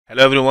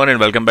Hello everyone and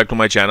welcome back to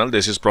my channel.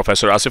 This is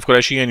Professor Asif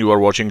Qureshi and you are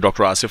watching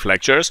Dr. Asif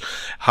Lectures.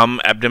 हम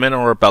abdomen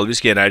और pelvis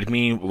की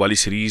anatomy वाली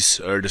series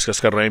discuss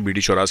कर रहे हैं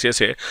BD 84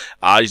 से.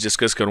 आज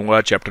डिस्कस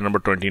करूंगा चैप्टर नंबर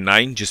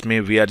 29 जिसमें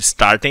we are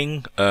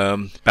starting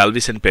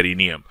pelvis and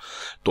perineum.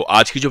 तो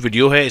आज की जो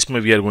वीडियो है इसमें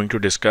we are going to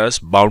discuss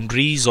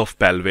boundaries of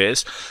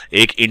pelvis.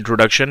 एक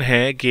इंट्रोडक्शन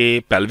है कि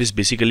पेल्विस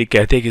बेसिकली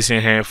कहते किसे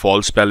हैं,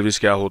 फॉल्स पेल्विस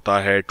क्या होता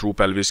है, ट्रू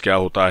पेल्विस क्या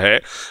होता है.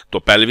 तो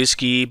पेल्विस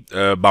की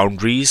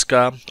बाउंड्रीज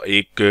का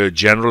एक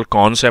जनरल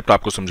कॉन्सेप्ट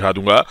आपको समझा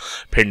दूंगा.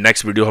 फिर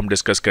नेक्स्ट वीडियो हम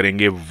डिस्कस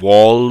करेंगे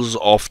वॉल्स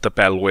ऑफ द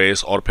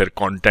पेल्विस और फिर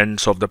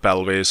contents of the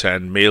pelvis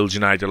and mail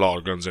genital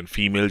organs and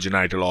female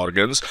genital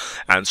organs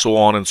and so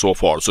on and so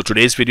forth. So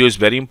today's video is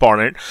very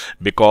important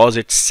because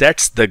it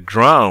sets the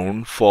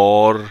ground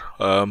for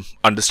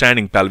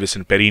understanding pelvis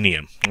and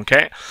perineum. Okay,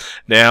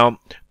 now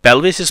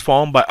pelvis is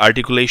formed by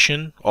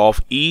articulation of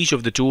each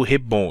of the two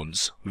hip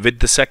bones with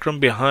the sacrum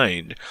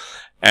behind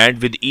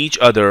and with each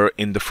other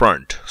in the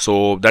front. So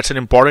that's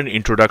an important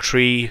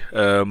introductory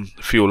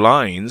few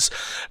lines.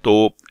 तो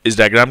इस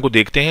diagram को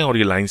देखते हैं और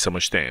ये line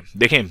समझते हैं.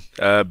 देखें,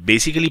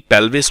 बेसिकली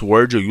pelvis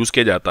वर्ड जो यूज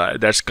किया जाता है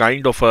that's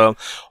kind of a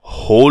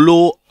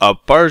hollow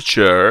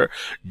aperture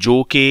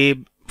जो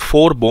कि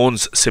 4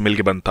 बोन्स से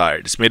मिलके बनता है.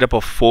 It's made up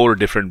of 4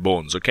 different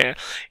bones. Okay,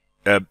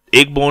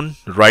 एक बोन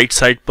राइट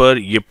साइड पर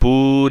ये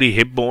पूरी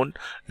हिप बोन,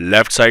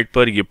 लेफ्ट साइड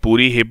पर ये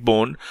पूरी हिप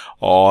बोन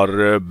और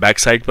बैक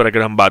साइड पर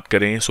अगर हम बात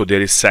करें so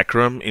there is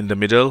sacrum in the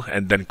middle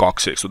and then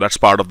coccyx. So that's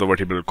part of the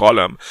vertebral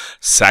column,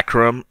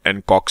 sacrum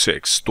and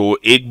coccyx. तो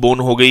एक बोन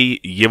हो गई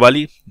ये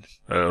वाली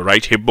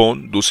राइट हिप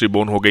बोन, दूसरी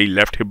बोन हो गई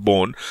लेफ्ट हिप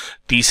बोन,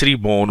 तीसरी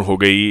बोन हो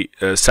गई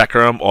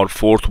सैक्रम और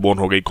फोर्थ बोन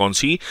हो गई कौन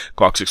सी,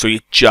 कॉक्सिक्स. तो ये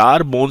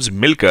 4 बोन्स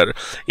मिलकर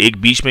एक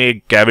बीच में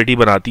एक कैविटी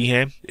बनाती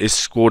हैं,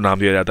 इसको नाम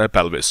दिया जाता है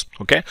pelvis.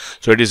 Okay,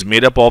 so it is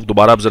made up of,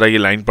 दोबारा आप जरा ये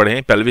लाइन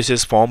पढ़ें, pelvis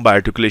is form by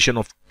articulation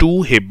of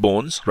 2 hip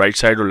bones, right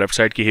side और लेफ्ट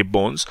साइड की hip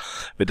bones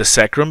with the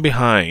sacrum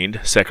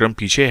behind, sacrum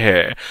पीछे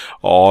है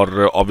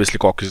और ऑब्वियसली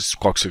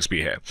कॉक्सिक्स भी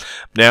है.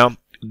 नाउ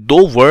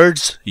 2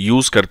 वर्ड्स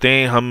यूज करते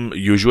हैं हम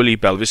यूजुअली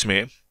पेल्विस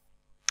में.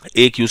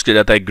 एक यूज किया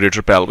जाता है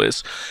greater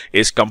pelvis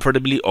is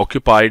comfortably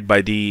occupied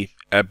by the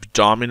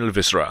abdominal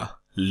viscera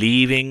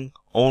leaving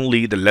only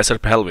the lesser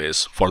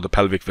pelvis for the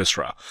pelvic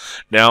viscera.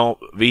 Now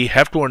we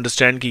have to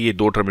understand कि ये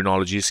 2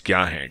 terminologies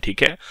क्या हैं.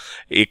 ठीक है,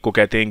 एक को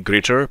कहते हैं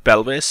greater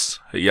pelvis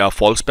या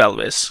false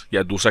pelvis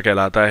या दूसरा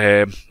कहलाता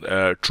है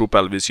true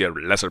pelvis या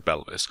lesser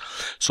pelvis.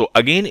 So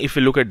again if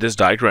you look at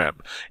this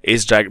diagram,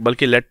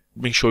 बल्कि let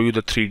me show you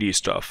the 3D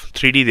stuff.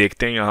 3D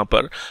देखते हैं यहाँ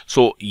पर.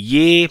 So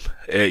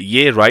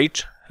ये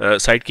right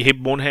साइड की हिप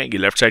बोन है, ये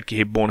लेफ्ट साइड की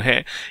हिप बोन है,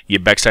 ये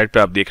बैक साइड पे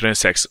आप देख रहे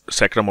हैं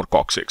सैक्रम और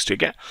कॉक्सिक्स.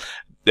 ठीक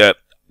है,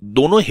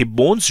 दोनों हिप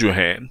बोन्स जो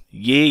हैं,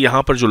 ये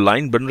यहाँ पर जो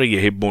लाइन बन रही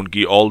है हिप बोन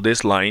की, ऑल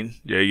दिस लाइन,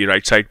 ये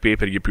राइट साइड पे,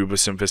 फिर ये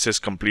प्यूबिस सिम्फिसिस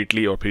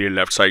कंप्लीटली और फिर ये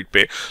लेफ्ट साइड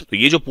पे. तो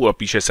ये जो पूरा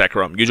पीछे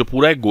सैक्रम, ये जो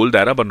पूरा एक गोल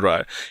दायरा बन रहा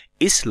है,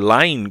 इस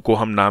लाइन को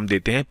हम नाम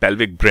देते हैं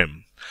पेल्विक ब्रिम.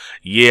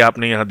 ये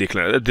आपने यहाँ देख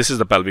लेना, this is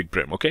the pelvic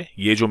brim. Okay,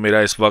 ये जो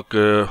मेरा इस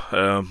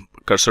वक्त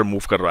cursor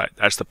move कर रहा है,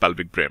 that's the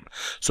pelvic brim.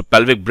 So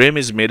pelvic brim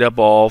is made up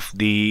of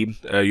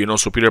the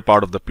superior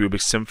part of the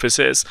pubic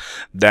symphysis,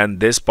 then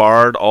this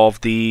part of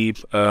the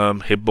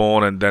hip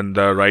bone and then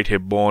the right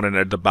hip bone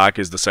and at the back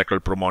is the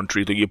sacral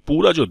promontory. तो ये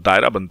पूरा जो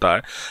दायरा बनता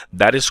है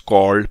that is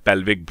called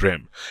pelvic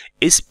brim.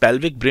 इस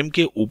pelvic brim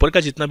के ऊपर का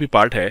जितना भी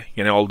पार्ट है,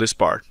 यानी all this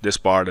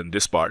part and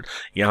this part,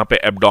 यहाँ पे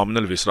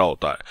abdominal viscera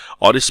होता है.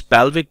 और इस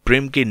pelvic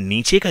brim के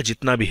नीचे का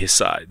जितना भी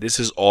हिस्सा है, this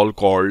is all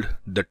called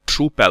the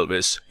true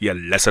pelvis या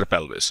lesser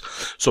pelvis.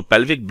 So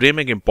pelvic brim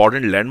एक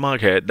important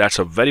landmark है, that's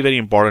a very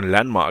very important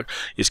landmark.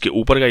 इसके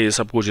ऊपर का ये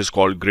सब कुछ is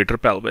called greater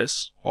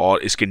pelvis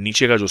और इसके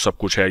नीचे का जो सब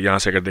कुछ है, यहाँ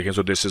से अगर देखें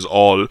so this is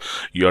all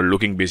you are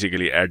looking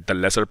basically at the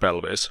lesser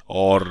pelvis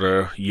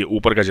और ये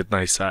ऊपर का जितना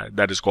हिस्सा है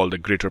that is called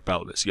the greater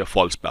pelvis या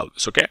false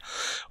pelvis. Okay,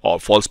 और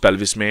false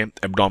pelvis में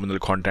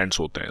abdominal contents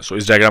होते हैं. So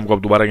इस डायग्राम को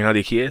आप दोबारा यहाँ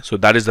देखिए. So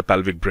that is the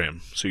pelvic brim.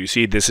 So you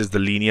see this is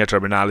the linea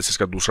terminalis,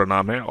 इसका दूसरा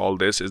नाम है. All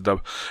this is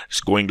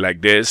it's going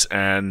like this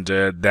and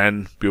then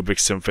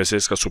pubic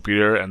symphysis का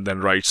superior and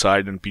then right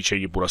side and पीछे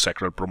ये पूरा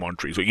sacral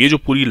promontory. So ये जो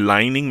पूरी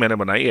lining मैंने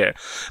बनाई है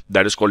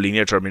that is called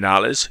linea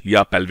terminalis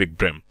या pelvic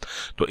brim.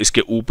 तो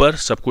इसके ऊपर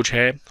सब कुछ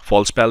है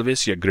false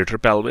pelvis या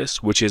greater pelvis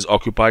which is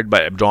occupied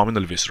by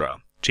abdominal viscera.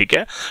 ठीक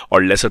है,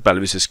 और लेसर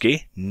पेल्विस इसके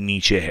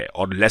नीचे है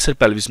और लेसर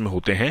पेल्विस में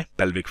होते हैं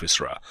pelvic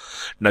viscera.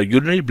 Now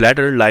urinary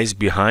bladder lies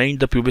behind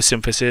the pubis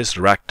symphysis,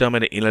 rectum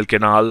and anal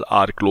canal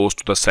are close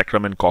to the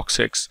sacrum and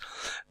coccyx.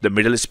 The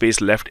middle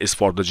space left is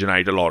for the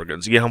genital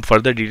organs. ये हम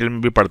further detail में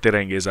भी पढ़ते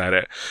रहेंगे जाहिर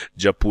है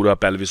जब पूरा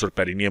पेल्विस और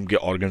पेरिनियम के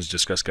ऑर्गन्स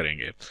डिस्कस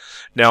करेंगे.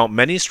 Now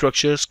many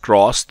structures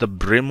cross the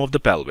brim of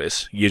the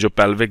pelvis. ये जो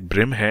पेल्विक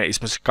ब्रिम है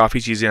इसमें से काफ़ी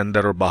चीज़ें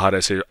अंदर और बाहर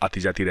ऐसे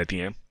आती जाती रहती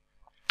हैं.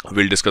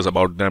 We'll discuss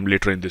about them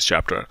later in this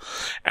chapter.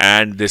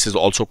 And this is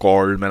also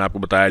called, मैंने आपको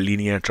बताया,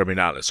 linea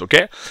terminalis.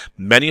 Okay,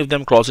 many of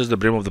them crosses the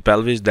brim of the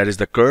pelvis, that is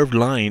the curved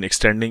line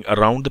extending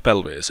around the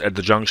pelvis at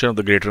the junction of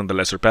the greater and the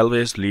lesser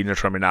pelvis, linea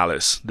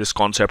terminalis. This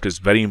concept is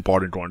very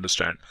important to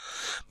understand.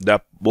 The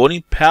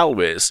bony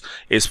pelvis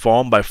is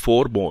formed by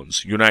 4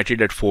 bones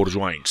united at 4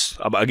 joints.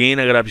 अब again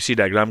अगर आप इसी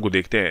diagram को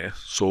देखते हैं,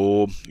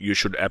 so you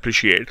should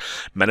appreciate,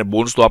 मैंने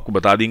bones तो आपको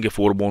बता दी कि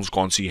 4 bones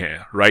कौन सी हैं.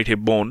 Right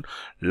hip bone,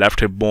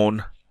 left hip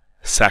bone,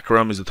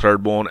 sacrum is the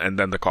third bone, and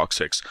then the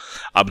coccyx.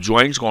 अब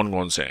joints कौन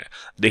कौन से हैं?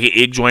 देखिए,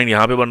 एक joint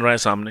यहाँ पे बन रहा है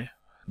सामने,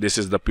 this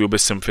is the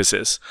pubis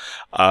symphysis.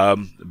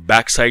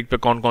 Back side पे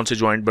कौन कौन से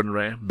joint बन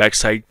रहे हैं? बैक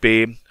साइड पे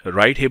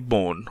right hip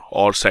bone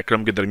और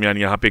sacrum के दरमियान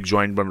यहाँ पे एक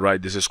joint बन रहा है,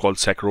 this is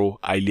called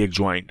sacroiliac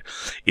joint.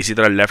 इसी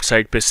तरह लेफ्ट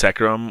साइड पे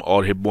sacrum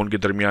और hip bone के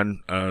दरमियान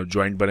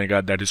joint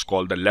बनेगा, that is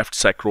called the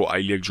left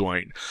sacroiliac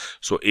joint.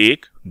 So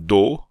 1,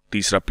 2,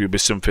 तीसरा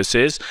pubis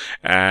symphysis,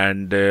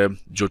 and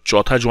जो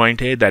चौथा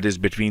joint है that is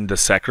between the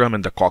sacrum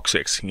and the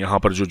coccyx, यहाँ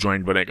पर जो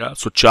joint बनेगा.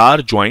 So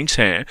 4 joints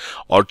हैं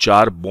और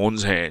 4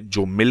 bones हैं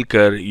जो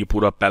मिलकर ये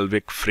पूरा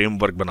pelvic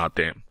framework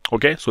बनाते हैं.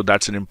 Okay, so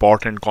that's an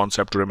important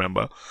concept to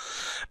remember.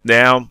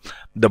 Now,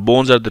 the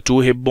bones are the 2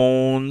 hip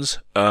bones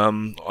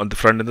on the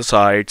front and the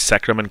side,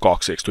 sacrum and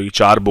coccyx. तो ये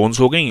 4 bones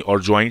हो गई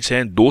और joints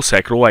हैं 2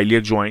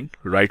 sacroiliac joint,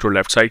 right और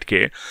left side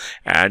के,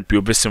 and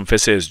pubis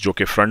symphysis जो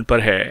कि front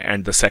पर है,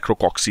 and the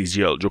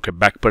sacrococcygeal जो कि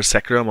back पर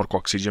sacrum और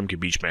coccygium के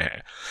बीच में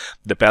है.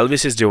 The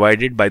pelvis is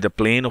divided by the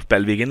plane of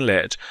pelvic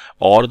inlet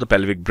or the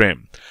pelvic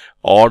brim,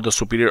 or the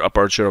superior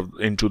aperture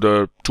into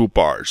the 2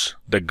 parts,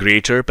 the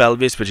greater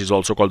pelvis, which is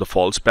also called the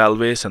false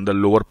pelvis, and the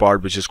lower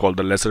part, which is called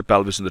the lesser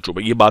pelvis in the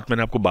true. ये बात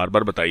मैंने आपको बार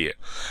बार बताई है.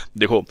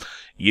 देखो,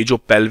 ये जो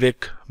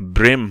pelvic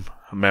brim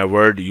मैं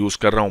वर्ड यूज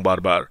कर रहा हूं बार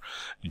बार,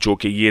 जो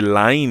कि ये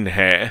लाइन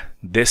है,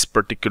 this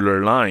particular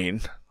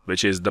line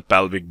which is the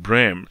pelvic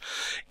brim,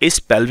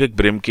 इस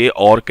pelvic brim के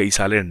और कई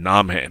सारे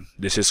नाम हैं.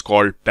 This is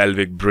called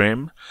pelvic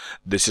brim,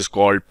 this is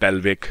called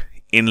pelvic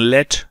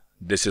inlet,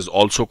 this is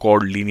also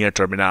called Linnaea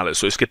terminalis.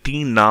 सो इसके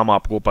 3 नाम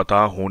आपको पता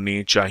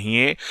होने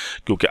चाहिए,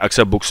 क्योंकि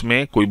अक्सर बुक्स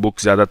में कोई बुक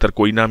ज़्यादातर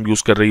कोई नाम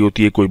यूज़ कर रही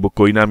होती है, कोई बुक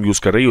कोई नाम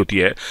यूज़ कर रही होती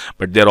है,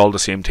 but they are all the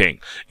same thing.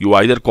 You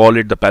either call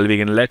it the pelvic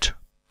inlet,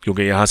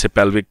 क्योंकि यहाँ से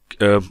पेल्विक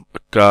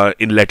का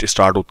इनलेट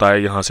स्टार्ट होता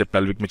है, यहाँ से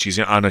पेल्विक में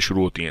चीज़ें आना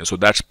शुरू होती हैं. सो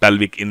दैट्स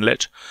पेल्विक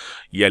इनलेट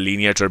या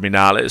लीनिया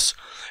टर्मिनालिस,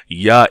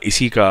 या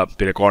इसी का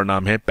फिर एक और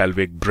नाम है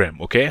पेल्विक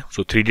ब्रिम. ओके,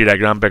 सो 3D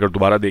डायग्राम पे अगर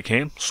दोबारा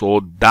देखें, so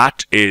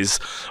that is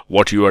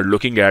what you are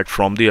looking at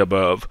from the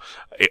above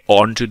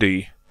on to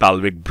the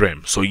pelvic brim.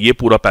 So ये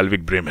पूरा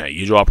pelvic brim है,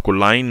 ये जो आपको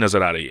लाइन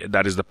नजर आ रही है,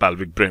 that is the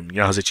pelvic brim.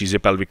 यहाँ से चीजें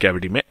pelvic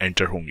cavity में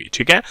एंटर होंगी.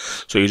 ठीक है,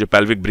 so ये जो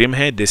pelvic brim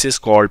है, this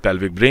is called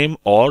pelvic brim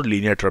और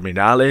linear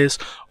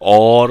terminalis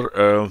और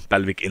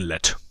pelvic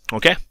inlet.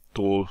 Okay,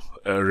 तो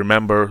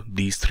remember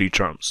these 3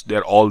 terms,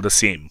 they are all the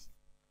same.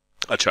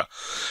 अच्छा,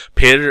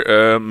 फिर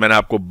मैंने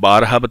आपको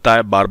बार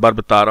बार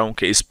बता रहा हूं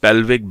कि इस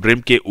पेल्विक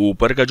ब्रिम के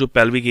ऊपर का जो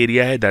पेल्विक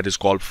एरिया है that is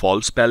called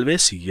false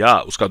pelvis, या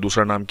उसका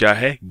दूसरा नाम क्या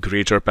है,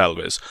 ग्रेटर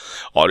पेल्विस.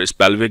 और इस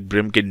पेल्विक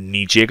ब्रिम के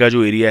नीचे का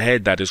जो एरिया है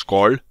that is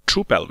called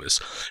true pelvis.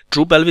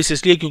 True pelvis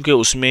इसलिए क्योंकि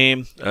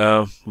उसमें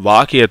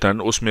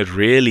वाकईतन उसमें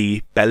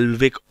रियली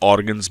पेल्विक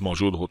ऑर्गन्स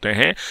मौजूद होते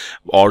हैं,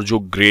 और जो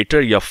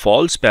ग्रेटर या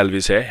फॉल्स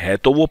पेल्विस है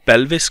तो वो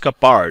पेल्विस का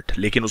पार्ट,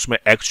 लेकिन उसमें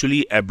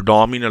एक्चुअली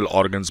एब्डोमिनल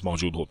ऑर्गन्स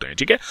मौजूद होते हैं.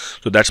 ठीक है,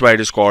 so that's why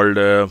it is called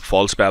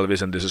false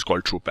pelvis and this is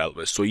called true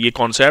pelvis. सो ये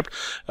concept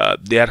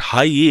they are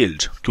high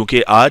yield,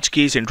 क्योंकि आज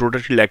के इस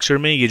इंट्रोडक्टरी लेक्चर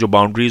में ये जो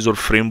बाउंड्रीज और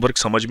फ्रेमवर्क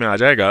समझ में आ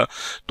जाएगा,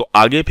 तो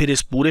आगे फिर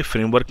इस पूरे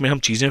फ्रेमवर्क में हम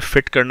चीज़ें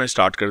फिट करना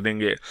स्टार्ट कर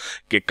देंगे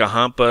कि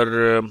कहाँ पर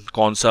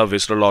कौन सा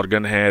विसरल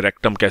ऑर्गन है,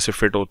 रेक्टम कैसे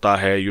फिट होता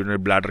है, यूरिनरी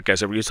ब्लैडर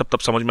कैसे, ये सब तब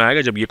समझ में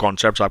आएगा जब ये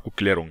कॉन्सेप्ट्स आपको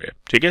क्लियर होंगे.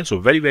 ठीक है, so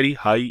very very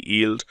high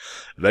yield,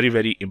 very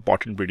very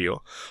important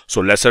video.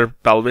 So laser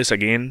pelvis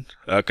again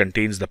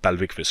contains the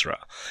pelvic viscera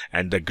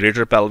and the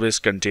greater pelvis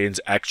contains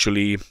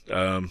actually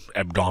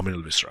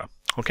abdominal viscera.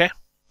 Okay,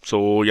 so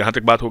यहाँ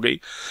तक बात हो गई.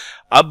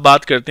 अब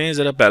बात करते हैं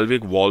जरा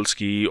pelvic walls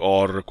की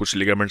और कुछ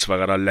ligaments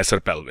वगैरह,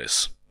 लेसर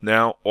pelvis.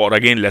 Now, और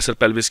अगेन लेसर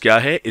pelvis क्या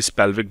है, इस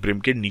pelvic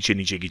brim के नीचे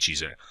नीचे की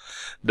चीज है.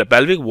 The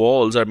pelvic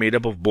walls are made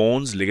up of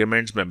bones,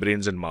 ligaments,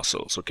 membranes and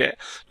muscles. Okay,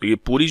 तो ये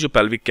पूरी जो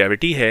pelvic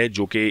cavity है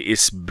जो कि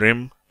इस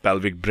brim,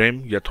 pelvic brim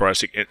या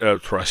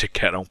thoracic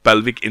कह रहा हूँ,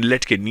 pelvic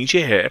inlet के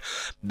नीचे है,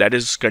 that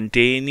is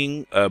containing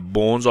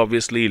bones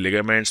obviously,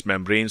 ligaments,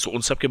 membranes,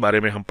 उन सब के बारे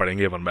में हम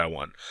पढ़ेंगे one by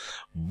one.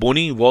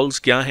 Bony walls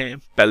क्या हैं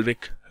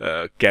pelvic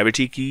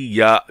कैविटी की,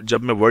 या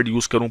जब मैं वर्ड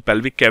यूज करूं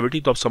pelvic कैविटी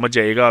तो आप समझ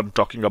जाइएगा I am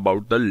talking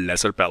about the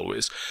lesser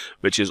pelvis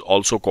which is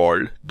also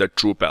called the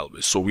true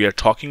pelvis. So we are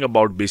talking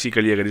about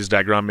basically, अगर इस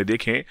डायग्राम में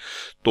देखें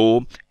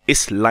तो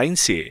इस लाइन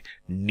से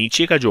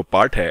नीचे का जो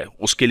पार्ट है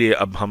उसके लिए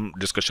अब हम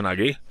डिस्कशन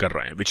आगे कर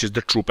रहे हैं, which is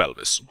the true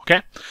pelvis. Okay,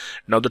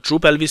 now the true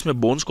pelvis में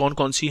बोन्स कौन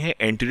कौन सी हैं?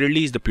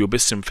 Anteriorly is the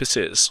pubis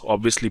symphysis,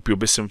 obviously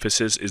pubis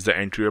symphysis is the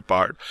anterior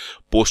part.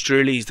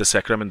 Posteriorly is the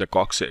sacrum and the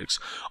coccyx.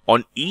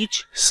 On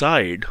each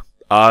side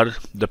are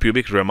the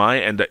pubic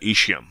rami and the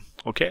ischium.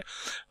 Okay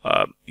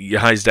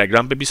यहाँ इस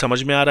diagram पे भी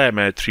समझ में आ रहा है,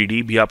 मैं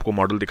 3D भी आपको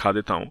मॉडल दिखा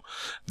देता हूँ।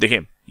 देखें,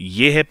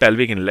 ये है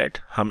पेल्विक इनलेट,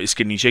 हम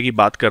इसके नीचे की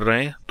बात कर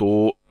रहे हैं,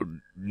 तो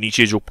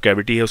नीचे जो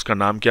कैविटी है उसका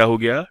नाम क्या हो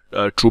गया,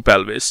 ट्रू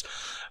पेल्विस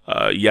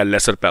या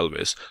लेसर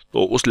पेल्विस।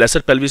 तो उस लेसर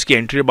पेल्विस की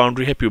एंटीरियर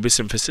बाउंड्री है प्यूबिस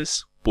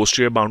सिम्फिसिस,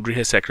 पोस्टीरियर बाउंड्री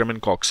है सैक्रम एंड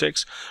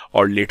कॉक्सिक्स,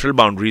 और लेटरल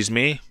बाउंड्रीज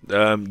में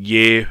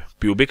ये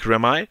प्यूबिक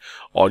रेमाई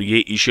और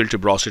ये ईशियल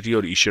ट्यूब्रोसिटी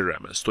और ईशियल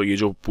रेमस। तो ये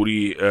जो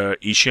पूरी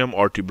ईशियम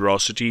और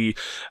ट्यूब्रोसिटी,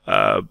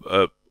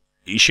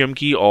 ईशियम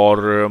की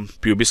और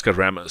प्यूबिस का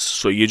रेमस,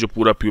 सो ये जो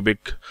पूरा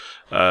प्यूबिक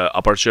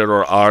अपर्चर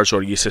और आर्च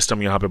और ये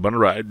सिस्टम यहाँ पे बन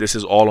रहा है, this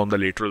is all on the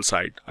lateral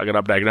side. अगर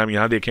आप डायग्राम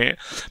यहाँ देखें,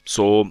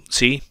 सो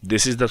see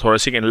this is the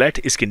thoracic inlet,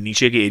 इसके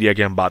नीचे के एरिया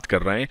की हम बात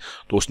कर रहे हैं।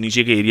 तो उस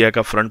नीचे के एरिया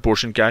का फ्रंट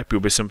पोर्शन क्या है,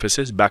 प्यूबिस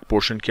सिम्फिसिस, बैक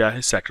पोर्शन क्या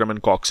है, सैक्रम एंड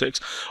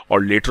कॉक्सिक्स,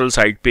 और लेटरल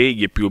साइड पे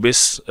ये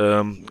प्यूबिस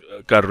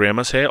का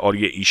रेमस है और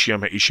ये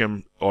ईशियम है,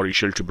 ईशियम और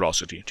ईशियल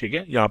ट्यूब्रोसिटी, ठीक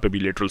है। यहाँ पे भी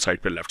लेटरल साइड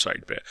पे, लेफ्ट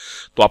साइड पे।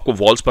 तो आपको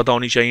वॉल्स पता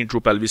होनी चाहिए ट्रू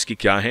पेल्विस की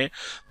क्या है,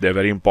 they are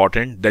very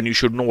important. Then you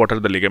should know what are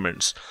the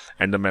ligaments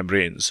and the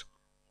membranes.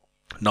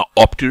 Now,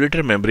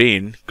 obturator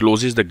membrane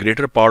closes the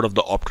greater part of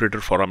the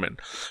obturator foramen.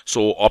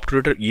 So,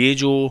 obturator ये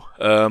जो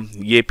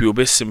ये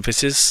pubis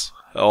symphysis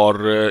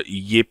और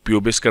ये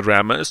pubis का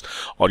ramus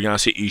और यहाँ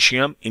से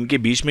ischium, इनके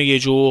बीच में ये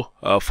जो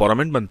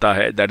फोरामेन बनता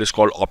है, that is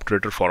called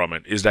obturator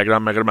foramen. इस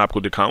डायग्राम में अगर मैं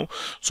आपको दिखाऊं,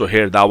 so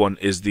here that one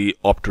is the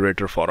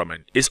obturator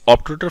foramen. इस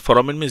ऑब्टुरेटर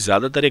फोरामेन में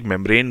ज्यादातर एक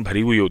मेम्ब्रेन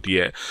भरी हुई होती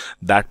है,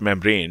 that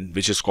membrane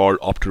which is called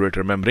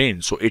obturator membrane.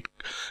 So it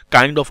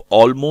kind of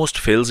almost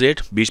फिल्स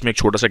it, बीच में एक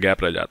छोटा सा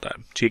गैप रह जाता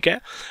है, ठीक है।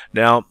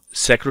 Now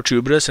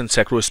sacrotuberous and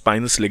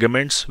sacrospinous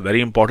ligaments,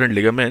 very important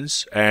ligaments,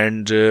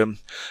 and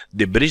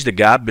they bridge the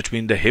gap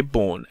between the hip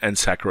bone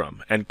and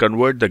sacrum and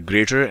convert the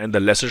greater and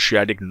the lesser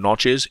sciatic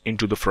notches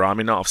into the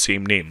foramina of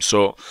same name.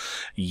 So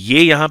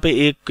ये यहाँ पे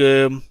एक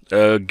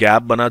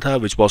gap बना था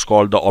which was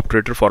called the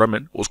obturator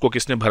foramen, उसको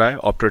किसने भरा है,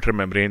 obturator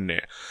membrane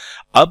ने।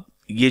 अब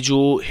ये जो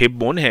हिप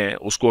बोन है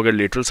उसको अगर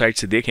लेटरल साइड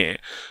से देखें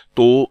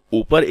तो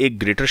ऊपर एक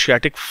ग्रेटर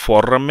शियाटिक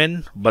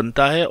फोरामेन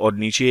बनता है और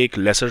नीचे एक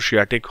लेसर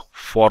शियाटिक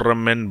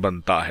फोरामेन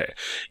बनता है।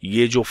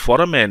 ये जो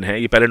फोरामेन है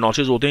ये पहले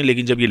नॉचेस होते हैं,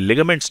 लेकिन जब ये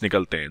लिगामेंट्स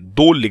निकलते हैं,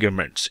 दो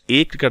लिगामेंट्स,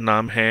 एक का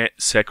नाम है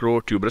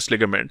सैक्रोट्यूबरस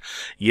लिगामेंट,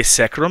 ये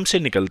सैक्रम से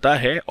निकलता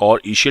है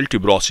और ईशियल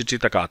ट्यूब्रोसिटी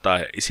तक आता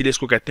है, इसीलिए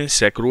इसको कहते हैं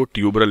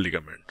सैक्रोट्यूबरल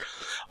लिगामेंट।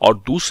 और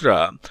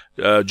दूसरा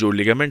जो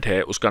लिगामेंट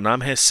है उसका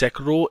नाम है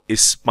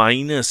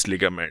सैक्रोस्पाइनस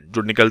लिगामेंट,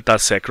 जो निकलता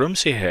सैक्रम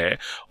से है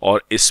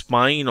और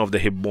spine of the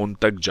hip bone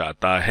तक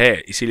जाता है,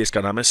 इसीलिए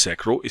इसका नाम है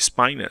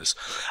सैक्रोस्पाइनस।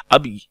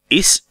 अब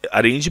इस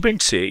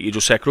अरेंजमेंट से ये जो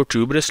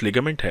सैक्रोट्यूबरस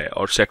लिगामेंट है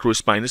और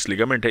सैक्रोस्पाइनस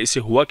लिगामेंट है, इससे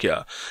हुआ क्या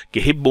कि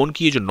हिप बोन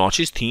की ये जो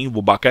नॉचेस थी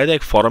वो बाकायदा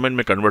एक फोरामेन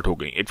में कन्वर्ट हो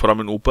गई। एक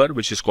फोरामेन ऊपर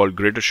which is called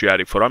greater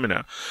sciatic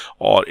foramina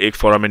और एक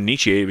फोरामेन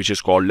नीचे which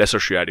is called laser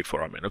sciatic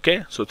foramen. Okay,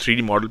 so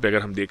 3D model पे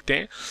अगर हम देखते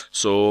हैं,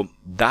 so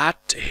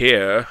that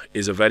here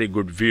is a very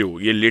good view.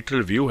 ये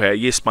लेटरल व्यू है,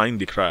 ये स्पाइन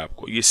दिख रहा है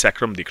आपको, ये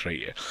सैक्रम दिख रही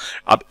है।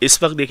 अब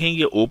इस वक्त देखें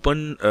ये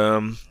ओपन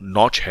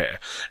नॉच है,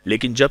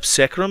 लेकिन जब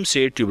सैक्रम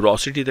से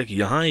ट्यूब्रोसिटी तक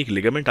यहाँ एक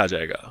लिगामेंट आ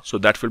जाएगा, so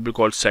that will be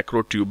called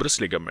sacrotuberous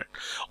ligament,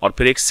 और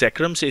फिर एक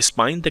सैक्रम से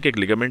स्पाइन तक एक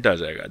लिगामेंट आ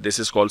जाएगा, दिस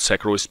इज कॉल्ड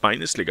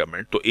सैक्रोस्पाइनस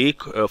लिगामेंट। तो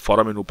एक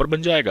फोरामेन ऊपर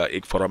बन जाएगा,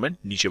 एक फोरामेन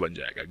नीचे बन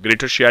जाएगा,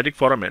 ग्रेटर शियाटिक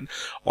फोरामेन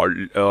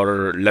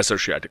और लेसर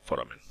शियाटिक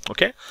फोरामेन।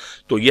 ओके,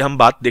 तो ये हम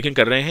बात देखें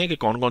कर रहे हैं कि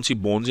कौन कौन सी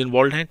बोन्स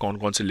इन्वॉल्व हैं, कौन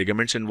कौन से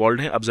लिगामेंट्स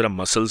इन्वॉल्व हैं। अब जरा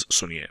मसल्स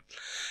सुनिए।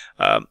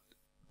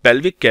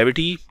 पेल्विक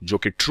कैविटी जो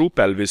कि ट्रू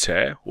पेल्विस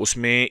है,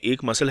 उसमें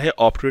एक मसल है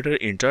obturator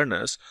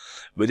internus,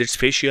 with its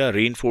fascia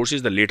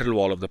reinforces the lateral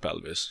wall of the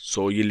pelvis.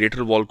 So ये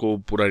lateral wall को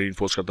पूरा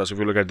reinforce करता है. So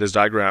if you look at this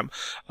diagram,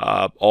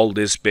 all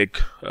this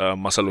big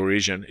muscle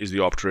region is the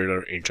obturator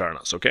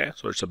internus. Okay,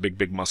 so it's a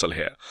big muscle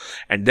here.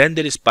 And then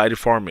there is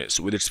piriformis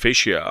with its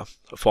fascia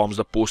forms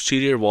the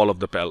posterior wall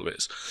of the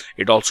pelvis.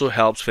 It also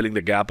helps filling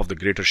the gap of the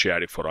greater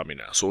sciatic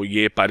foramina. So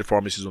ये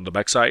piriformis is on the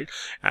back side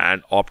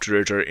and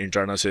obturator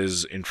internus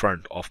is in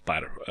front of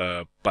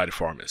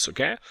piriformis.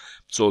 Okay,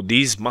 so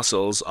these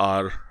muscles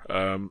are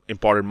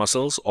important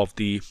muscles of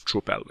the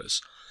true pelvis.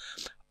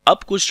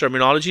 अब कुछ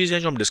terminologies हैं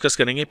जो हम discuss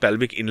करेंगे,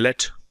 pelvic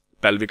inlet,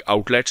 pelvic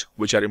outlet,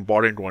 which are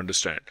important to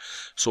understand.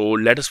 So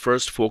let us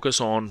first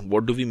focus on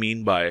what do we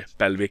mean by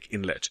pelvic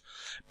inlet.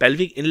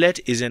 Pelvic inlet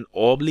is an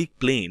oblique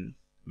plane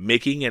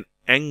making an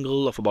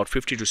angle of about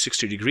 50 to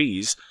 60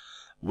 degrees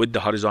with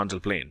the horizontal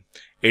plane.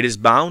 It is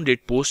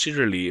bounded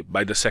posteriorly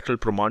by the sacral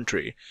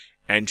promontory,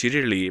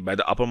 anteriorly by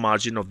the upper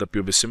margin of the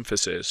pubis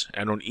symphysis,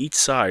 and on each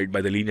side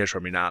by the linea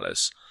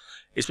terminalis.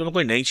 इसमें मैं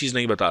कोई नई चीज़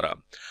नहीं बता रहा,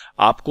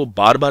 आपको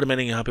बार बार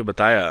मैंने यहाँ पे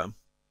बताया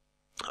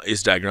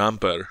इस डायग्राम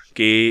पर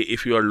कि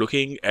if you are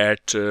looking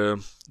at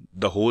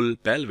the whole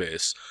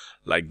pelvis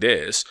like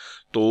this,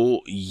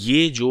 तो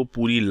ये जो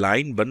पूरी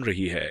लाइन बन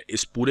रही है,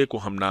 इस पूरे को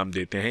हम नाम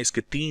देते हैं,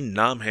 इसके 3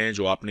 नाम हैं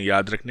जो आपने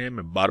याद रखने हैं।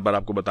 मैं बार बार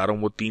आपको बता रहा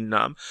हूँ वो 3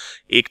 नाम।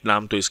 एक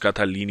नाम तो इसका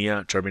था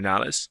लीनिया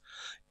टर्मिनालिस,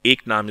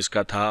 एक नाम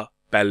इसका था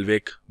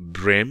pelvic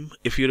brim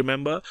if you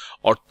remember,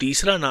 और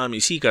तीसरा नाम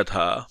इसी का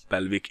था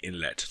pelvic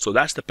inlet. So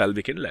that's the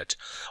pelvic inlet.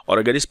 और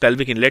अगर इस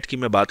pelvic inlet की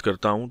मैं बात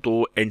करता हूं तो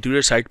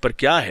anterior side पर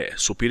क्या है?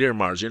 Superior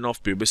margin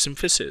of pubis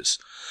symphysis.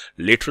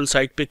 Lateral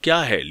side पे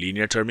क्या है?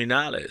 Linea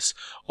terminalis.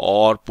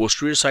 और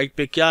posterior side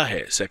पे क्या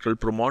है? Sacral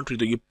promontory.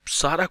 तो ये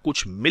सारा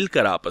कुछ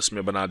मिलकर आपस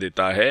में बना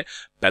देता है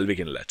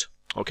pelvic inlet.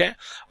 ओके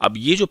अब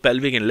ये जो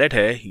पेल्विक इनलेट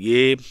है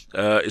ये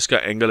इसका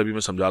एंगल अभी मैं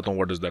समझाता हूँ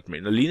what does that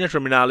mean. Linear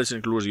terminalis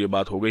includes, ये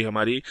बात हो गई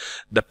हमारी.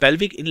 The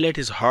pelvic inlet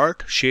is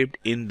heart shaped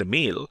in the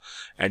male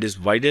and is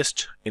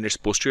widest in its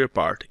posterior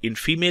part. In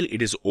female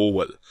it is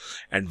Oval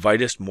and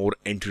widest more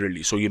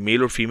anteriorly. सो ये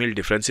mail और female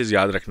differences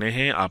याद रखने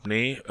हैं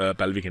आपने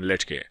पेल्विक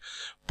इनलेट के.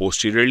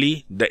 Posteriorly,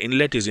 the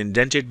inlet is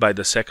indented by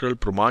the sacral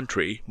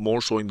promontory,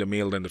 more so in the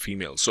male than the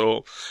female. So,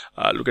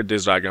 look at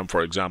this diagram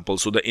for example.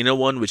 So, the inner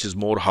one, which is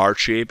more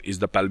heart-shaped, is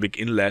the pelvic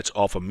inlet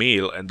of a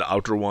male, and the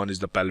outer one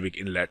is the pelvic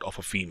inlet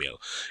of a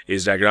female.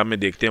 इस diagram में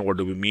देखते हैं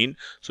what do we mean.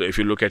 So,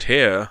 if you look at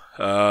here,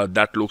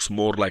 that looks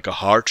more like a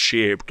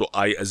heart-shaped. So,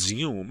 I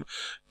assume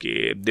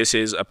that this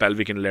is a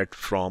pelvic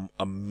inlet from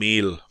a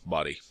male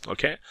body.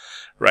 Okay,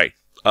 right.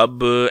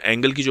 अब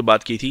angle की जो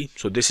बात की थी,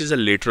 so this is a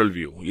lateral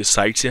view. ये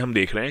side से हम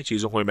देख रहे हैं,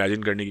 चीज़ों को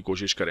इमेजिन करने की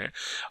कोशिश करें.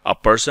 A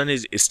person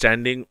is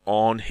standing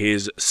on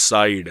his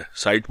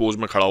side pose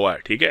में खड़ा हुआ है.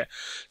 ठीक है,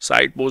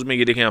 साइड पोज में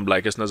ये देखें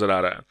अम्ब्लाइकस नजर आ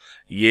रहा है.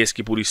 ये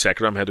इसकी पूरी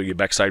सैक्रम है तो ये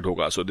बैक साइड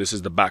होगा. So this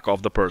is the back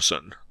of the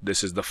person,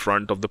 this is the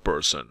front of the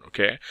person.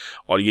 Okay,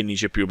 और ये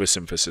नीचे प्यूबिस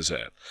सिम्फिसिस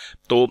है.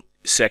 तो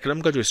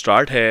सैक्रम का जो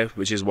स्टार्ट है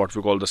which is what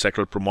we call the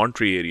sacral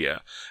प्रोमोंटरी area,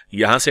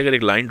 यहाँ से अगर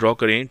एक लाइन ड्रॉ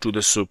करें to the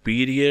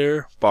superior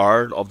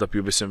part of the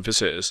pubis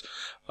symphysis,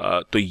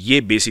 तो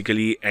ये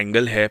बेसिकली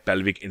एंगल है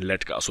पेल्विक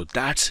इनलेट का. So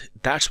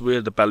that's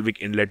where the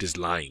pelvic inlet is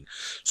lying.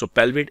 So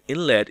pelvic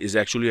inlet is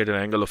actually eight an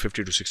angle of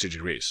 50 to 60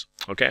 degrees,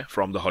 okay,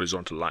 from the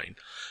horizontal line.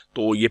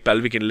 तो ये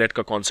pelvic inlet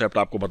का concept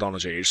आपको पता होना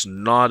चाहिए. It's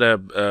not a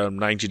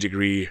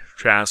 90-degree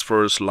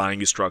transverse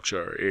lying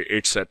structure.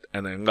 It's eight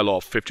an angle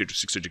of 50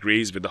 to 60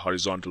 degrees with the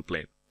horizontal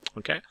plane.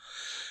 Okay,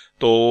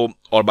 तो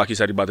और बाकी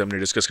सारी बातें हमने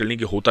डिस्कस कर ली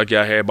कि होता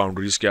क्या है,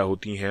 बाउंड्रीज क्या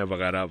होती हैं,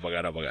 वगैरह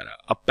वगैरह वगैरह.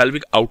 अब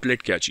पेल्विक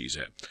आउटलेट क्या चीज़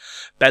है?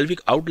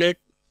 Pelvic outlet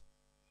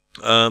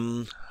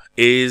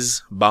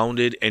is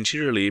bounded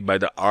anteriorly by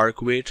the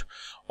arcuate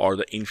or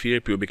the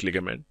inferior pubic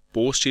ligament,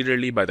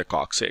 posteriorly by the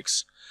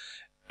coccyx,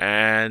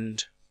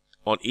 and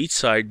on each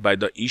side by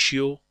the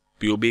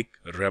ischial-pubic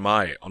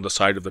rami on the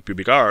side of the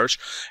pubic arch,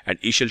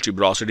 and ischial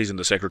tuberosities in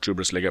the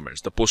sacrotuberous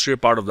ligaments. The posterior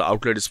part of the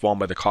outlet is formed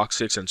by the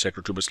coccyx and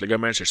sacrotuberous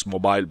ligaments. It's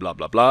mobile, blah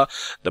blah blah.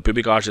 The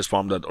pubic arch is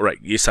formed.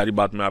 Alright, ये सारी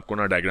बात मैं आपको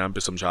ना diagram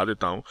पे समझा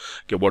देता हूँ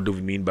कि what do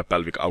we mean by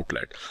pelvic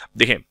outlet.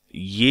 देखें,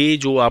 ये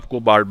जो आपको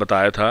पार्ट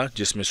बताया था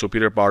जिसमें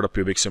superior part of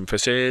pubic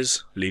symphysis,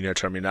 linear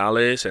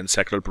terminalis and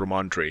sacral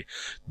प्रोमोंटरी,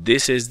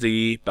 this is the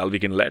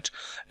pelvic inlet.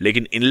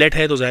 लेकिन इनलेट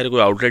है तो जाहिर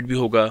कोई आउटलेट भी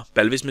होगा.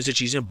 पेल्विस में से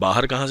चीजें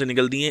बाहर कहाँ से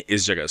निकलती हैं?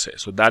 इस जगह से.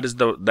 So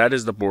that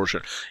is the portion.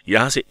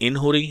 यहाँ से इन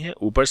हो रही है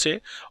ऊपर से,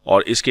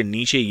 और इसके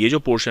नीचे ये जो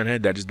पोर्शन है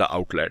दैट इज द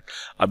आउटलेट.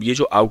 अब ये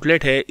जो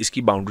आउटलेट है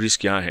इसकी बाउंड्रीज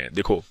क्या हैं?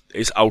 देखो,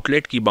 इस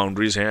आउटलेट की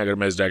बाउंड्रीज हैं, अगर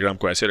मैं इस डायग्राम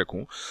को ऐसे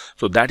रखूं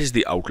तो दैट इज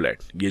द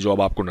आउटलेट. ये जो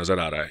अब आपको नजर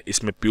आ रहा है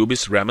इसमें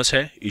प्यूबिस रेमस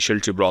है, इशियल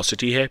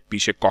ट्यूबरोसिटी है,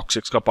 पीछे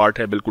कॉक्सिक्स का पार्ट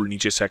है, बिल्कुल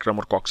नीचे सैक्रम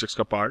और कॉक्सिक्स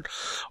का पार्ट,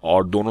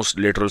 और दोनों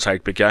लेटरल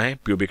साइड पे क्या है?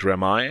 प्यूबिक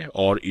रेमाई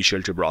और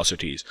इशियल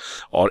ट्यूबरोसिटीज.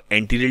 और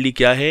एंटीरियरली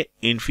क्या है?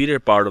 Inferior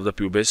part of the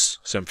pubis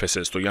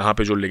symphysis. तो यहाँ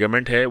पे जो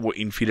लिगामेंट है वो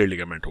इंफीरियर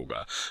लिगामेंट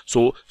होगा.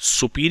 सो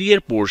सुपीरियर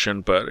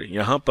पोर्शन पर,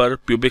 यहाँ पर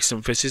प्यूबिक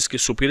सिम्फिसिस के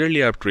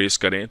सुपीरियरली आप ट्रेस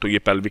करें तो ये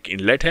पेल्विक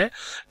इनलेट है,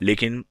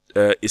 लेकिन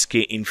इसके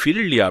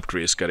इंफीरियरली आप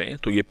ट्रेस करें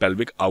तो ये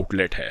पेल्विक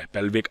आउटलेट है.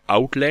 Pelvic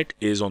outlet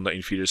is on the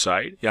inferior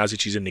side. यहाँ से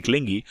चीज़ें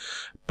निकलेंगी,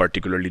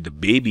 particularly the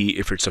baby,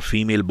 if it's a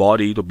female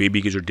body तो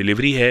बेबी की जो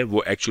डिलीवरी है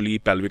वो एक्चुअली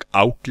पेल्विक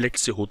आउटलेट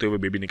से होते हुए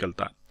बेबी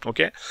निकलता है.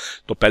 ओके,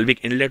 तो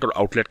पेल्विक इनलेट और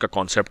आउटलेट का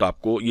कॉन्सेप्ट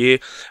आपको ये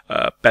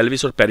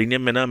पेल्विस और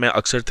पेरिनियम में ना मैं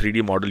अक्सर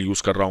 3D मॉडल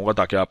यूज़ कर रहा हूँ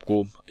ताकि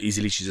आपको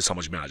ईजिली चीज़ें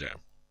समझ में आ जाए.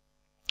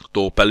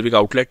 तो पेल्विक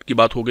आउटलेट की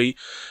बात हो गई,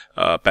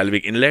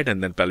 pelvic inlet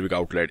and then pelvic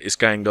outlet.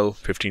 इसका angle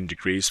 15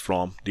 degrees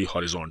from the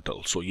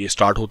horizontal. सो ये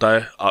स्टार्ट होता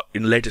है,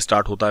 इनलेट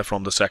स्टार्ट होता है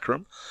from the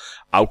sacrum,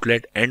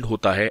 outlet and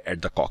होता है एट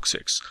द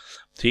कॉक्सिक्स.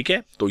 ठीक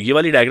है, तो ये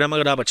वाली डायग्राम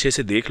अगर आप अच्छे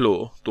से देख लो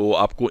तो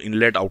आपको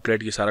इनलेट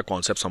आउटलेट की सारा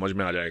कॉन्सेप्ट समझ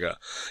में आ जाएगा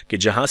कि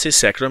जहाँ से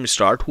सैक्रम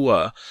स्टार्ट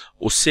हुआ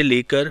उससे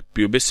लेकर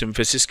प्यूबिस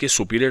सिम्फिसिस के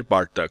सुपीरियर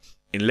पार्ट तक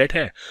इनलेट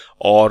है,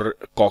 और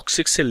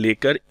कॉक्सिक्स से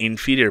लेकर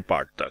इंफीरियर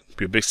पार्ट तक,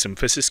 प्यूबिक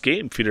सिम्फिसिस के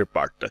इंफीरियर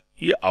पार्ट तक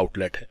ये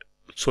आउटलेट है.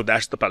 So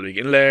that's the pelvic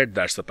inlet,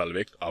 that's the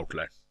pelvic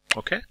outlet.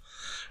 Okay,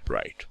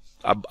 right.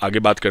 अब आगे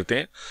बात करते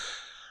हैं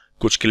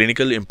कुछ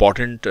clinical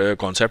important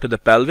concept. The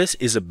pelvis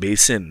is a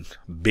basin.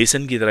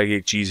 Basin की तरह की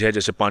एक चीज है,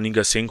 जैसे पानी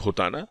का सिंक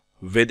होता है ना,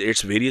 with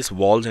its various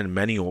walls and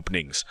many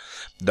openings.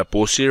 The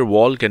posterior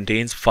wall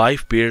contains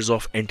 5 pairs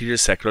of anterior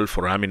sacral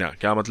foramina.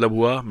 क्या मतलब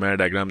हुआ? मैं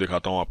डायग्राम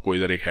दिखाता हूँ आपको.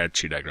 इधर एक है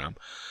अच्छी डायग्राम.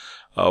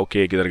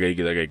 Okay, किधर गई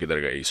किधर गई किधर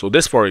गई. So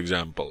this, for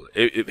example,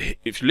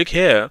 if you look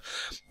here,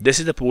 this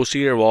is the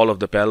posterior wall of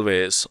the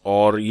pelvis,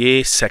 और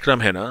ये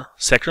sacrum है ना.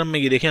 Sacrum में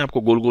ये देखें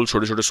आपको गोल गोल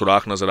छोटे छोटे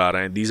सुराख नजर आ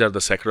रहे हैं. These are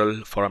the sacral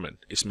foramen.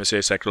 इसमें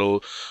से sacral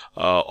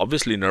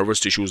obviously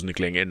nervous tissues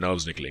निकलेंगे,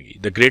 nerves निकलेंगी.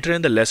 The greater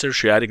and the lesser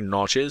sciatic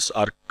notches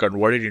are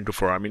converted into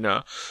foramina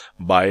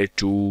by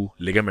two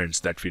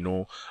ligaments that we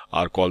know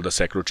are called the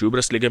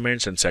sacrotuberous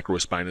ligaments and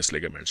sacrospinous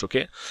ligaments.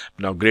 Okay,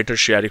 now greater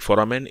sciatic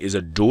foramen is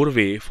a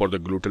doorway for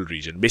the gluteal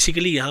region. Basically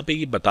यहाँ पे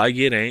ये बता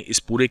ये रहे हैं इस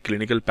पूरे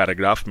clinical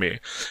paragraph में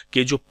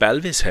कि जो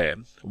पेल्विस है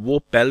वो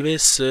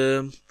पेल्विस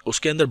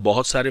उसके अंदर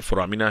बहुत सारे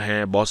फोरामिना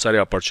हैं, बहुत सारे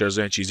अपर्चर्स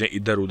हैं, चीज़ें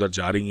इधर उधर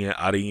जा रही हैं,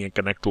 आ रही हैं,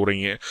 कनेक्ट हो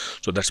रही हैं.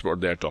 So that's what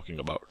they are talking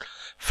about.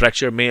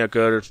 Fracture may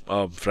occur,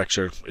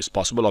 fracture is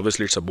possible,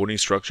 obviously it's a bony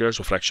structure,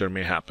 so fracture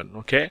may happen.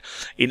 Okay,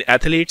 in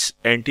athletes,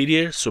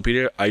 anterior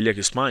superior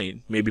iliac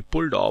spine may be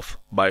pulled off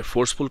by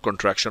forceful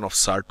contraction of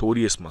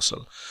sartorius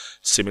muscle.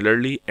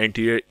 Similarly,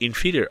 anterior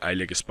inferior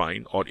iliac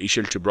spine or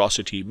ischial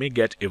tuberosity may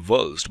get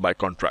avulsed by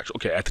contraction.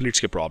 Okay,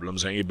 athletes के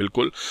problems हैं ये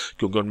बिल्कुल,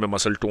 क्योंकि उनमें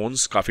muscle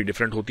tones काफ़ी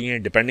different होती हैं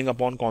depending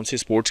upon कौन से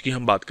sports की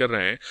हम बात कर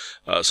रहे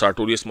हैं.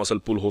 Sartorius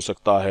muscle pull हो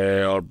सकता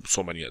है और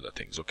so many other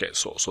things. Okay,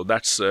 so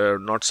that's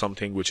not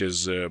something which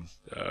is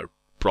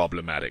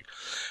problematic.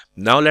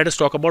 Now let us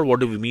talk about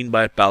what do we mean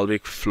by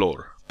pelvic floor.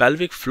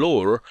 Pelvic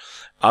floor,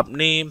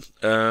 आपने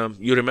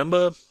you remember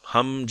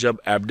हम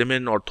जब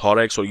abdomen और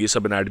thorax और ये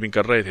सब एनाटॉमी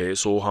कर रहे थे,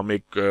 सो हम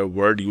एक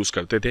वर्ड यूज़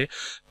करते थे.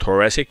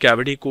 थोरैसिक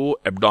कैविटी को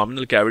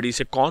एब्डोमिनल कैविटी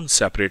से कौन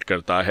सेपरेट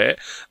करता है?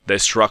 The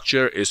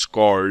structure is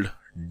called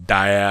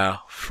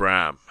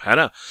diaphragm, है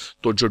ना.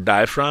 तो जो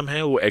डायाफ्राम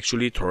है वो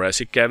एक्चुअली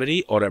थोरैसिक कैविटी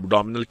और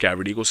एब्डोमिनल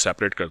कैविटी को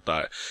सेपरेट करता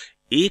है.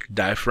 एक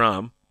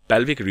डायाफ्राम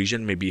पेल्विक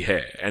रीजन में भी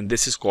है and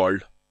this is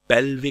called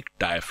pelvic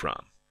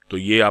diaphragm. तो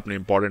ये आपने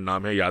इंपॉर्टेंट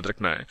नाम है, याद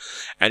रखना है.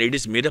 And it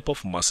is made up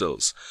of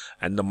muscles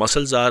and the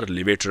muscles are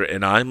levator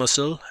एनाई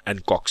muscle and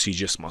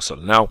coccygeus muscle.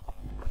 Now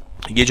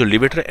ये जो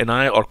लिवेटर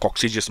एनाई और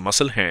कॉक्सीजियस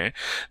मसल हैं,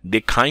 they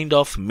kind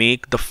of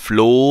make the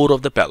floor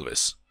of the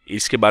pelvis.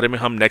 इसके बारे में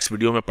हम नेक्स्ट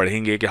वीडियो में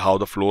पढ़ेंगे कि how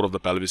the floor of the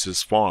pelvis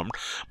is formed.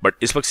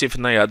 But इस वक्त सिर्फ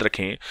इतना याद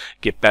रखें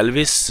कि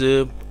पेल्विस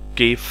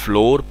के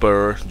फ्लोर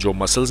पर जो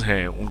मसल्स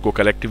हैं उनको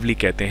कलेक्टिवली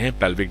कहते हैं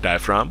पेल्विक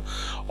डायफ्राम.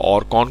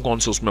 और कौन कौन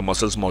से उसमें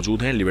मसल्स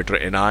मौजूद हैं? Levator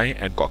एनाई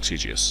and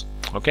coccygeus.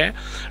 Okay,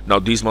 now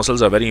these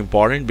muscles are very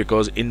important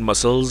because in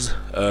muscles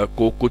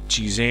को कुछ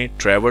चीज़ें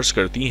ट्रैवर्स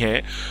करती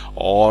हैं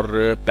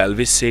और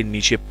पेल्विस से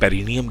नीचे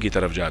पेरिनियम की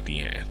तरफ जाती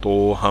हैं.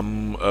 तो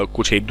हम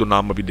कुछ एक दो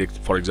नाम अभी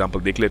फॉर एग्जांपल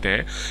देख लेते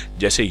हैं.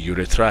 जैसे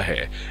यूरेथ्रा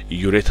है,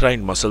 यूरेथ्रा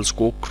इन मसल्स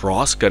को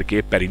क्रॉस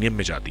करके पेरिनियम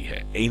में जाती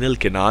है. एनल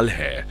कैनाल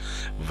है,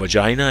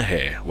 वजाइना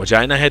है.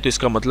 वजाइना है तो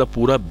इसका मतलब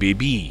पूरा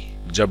बेबी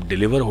जब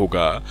डिलीवर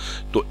होगा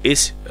तो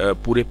इस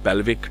पूरे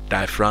पेल्विक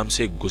डायफ्राम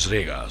से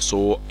गुजरेगा.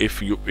 So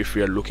if you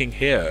are looking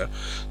here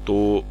तो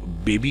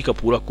बेबी का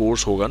पूरा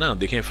कोर्स होगा ना.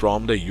 देखें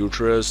फ्रॉम द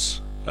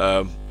यूट्रस,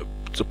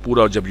 तो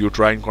पूरा जब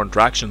यूट्राइन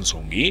कॉन्ट्रैक्शंस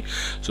होंगी,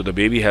 so the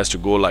baby has to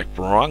go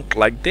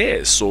like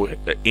this. So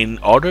in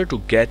order to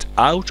get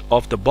out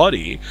of the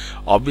body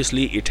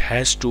obviously it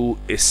has to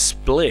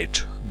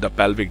split the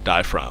pelvic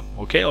diaphragm.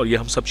 Okay, और ये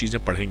हम सब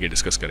चीज़ें पढ़ेंगे,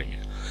 डिस्कस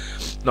करेंगे.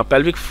 Now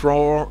pelvic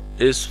floor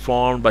is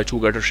formed by two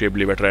gutter shaped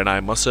levator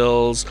ani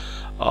muscles,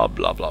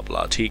 blah blah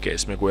blah. ठीक है,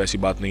 इसमें कोई ऐसी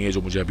बात नहीं है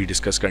जो मुझे अभी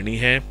डिस्कस करनी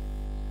है.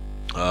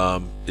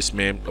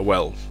 इसमें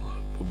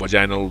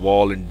वजाइनल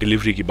वॉल एंड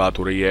डिलीवरी की बात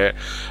हो रही है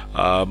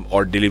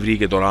और डिलीवरी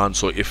के दौरान.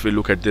 So if we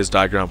look at this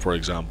diagram for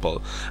example,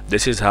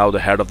 this is how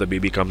the head of the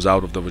baby comes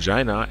out of the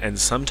vagina. And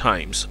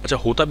sometimes अच्छा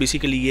होता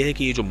बेसिकली ये है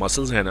कि ये जो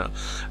मसल्स हैं ना,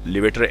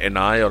 लिवेटर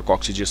एनाई और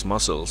कॉक्सीजियस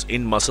मसल्स,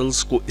 इन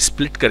मसल्स को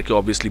स्प्लिट करके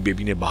ऑब्वियसली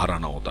बेबी ने बाहर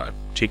आना होता है.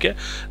 ठीक है,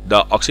 द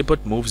ऑक्सीपिट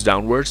मूव्स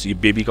डाउनवर्ड्स, ये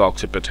बेबी का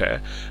ऑक्सीपिट है,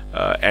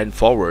 and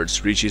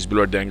forwards reaches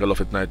below the angle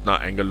of इतना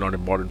angle not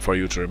important for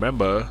you to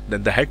remember.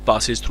 Then the head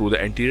passes through the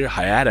anterior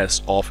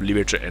हायरस of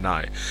levator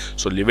एनाई.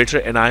 So levator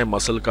एनाई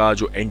muscle का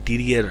जो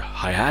एंटीरियर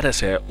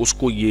हायरस है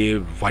उसको ये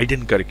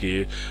widen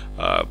करके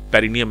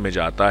पेरिनियम में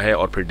जाता है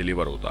और फिर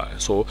डिलीवर होता है.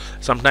 सो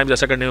समटाइम्स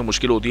ऐसा करने में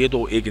मुश्किल होती है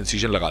तो एक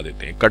इंसिजन लगा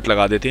देते हैं, कट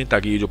लगा देते हैं,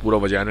 ताकि ये जो पूरा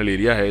वजाइनल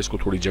एरिया है इसको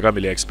थोड़ी जगह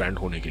मिले एक्सपैंड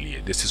होने के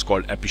लिए. This is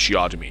called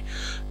एपिशियोटमी.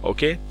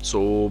 ओके,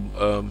 सो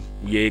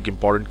ये एक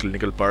इंपॉर्टेंट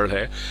क्लिनिकल पर्ल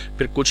है.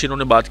 फिर कुछ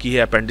इन्होंने बात की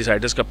है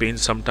अपेंडिसाइटिस का pen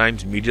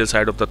sometimes medial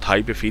side of the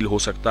Thai पे फील हो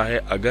सकता है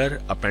अगर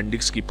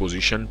अपेंडिक्स की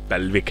पोजीशन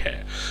पेल्विक है,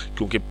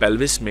 क्योंकि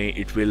पेल्विस में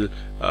it will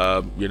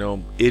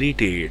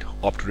irritate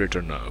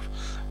obturator nerve.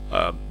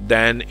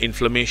 Then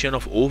inflammation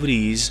of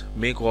ovaries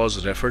may cause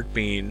referred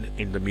pain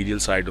in the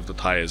medial side of the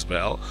thigh as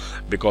well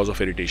because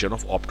of irritation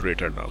of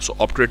obturator nerve. So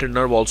obturator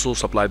nerve also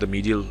supply the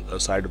medial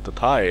side of the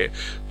thigh.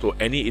 So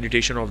any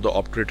irritation of the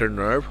obturator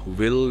nerve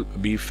will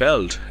be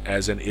felt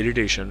as an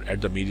irritation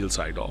at the medial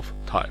side of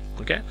thigh.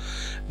 Okay.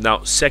 Now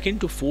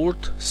second to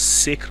fourth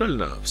sacral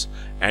nerves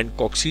and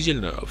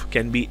coccygeal nerve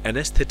can be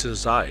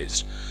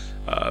anesthetized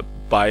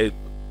by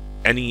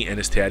any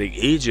anesthetic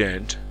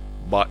agent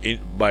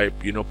by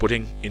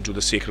putting into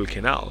the sacral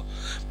canal.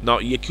 Now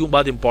ये क्यों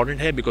बात important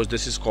है? Because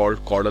this is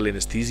called caudal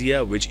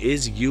anesthesia, which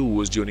is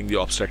used during the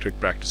obstetric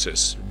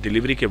practices.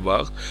 Delivery के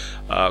वक्त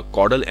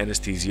caudal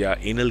anesthesia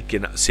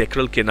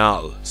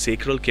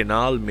sacral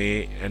canal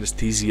में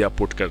anesthesia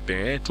put करते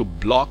हैं to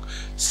block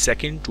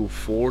 2nd to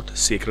 4th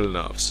sacral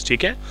nerves.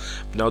 ठीक है?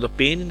 Now the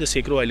pain in the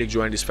sacroiliac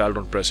joint is felt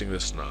on pressing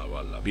this nerve.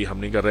 अभी हम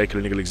नहीं कर रहे,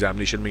 clinical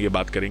examination में ये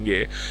बात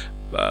करेंगे.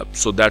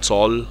 So that's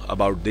all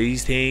about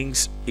these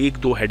things. एक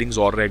दो headings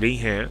और रह गई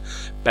हैं.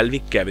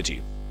 Pelvic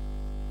cavity.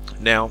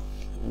 Now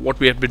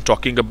what we have been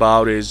talking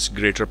about is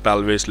greater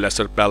pelvis,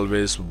 lesser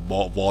pelvis,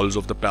 walls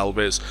of the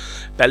pelvis.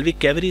 Pelvic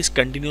cavity is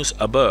continuous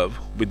above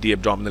with the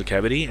abdominal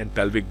cavity and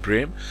pelvic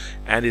brim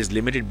and is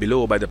limited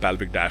below by the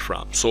pelvic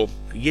diaphragm. So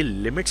ये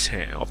limits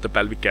हैं of the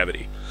pelvic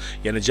cavity.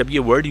 यानी जब ये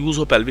word use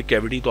हो pelvic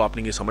cavity तो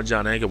आपने ये समझ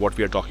जाना है कि what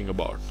we are talking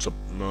about. So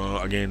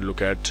again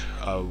look at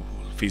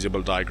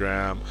feasible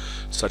diagram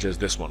such as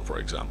this one, for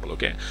example.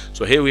 Okay,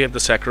 so here we have the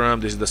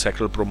sacrum, this is the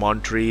sacral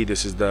promontory,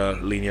 this is the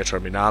linea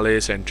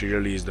terminalis,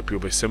 anteriorly is the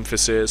pubic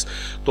symphysis.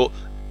 तो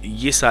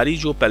ये सारी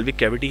जो pelvic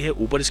cavity है,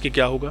 ऊपर इसके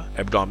क्या होगा?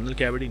 Abdominal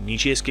cavity.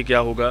 नीचे इसके क्या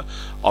होगा?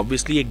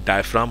 Obviously एक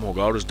diaphragm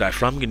होगा और उस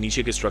diaphragm के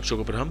नीचे के structure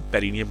को फिर हम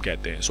perineum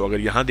कहते हैं. So अगर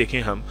यहाँ देखें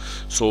हम,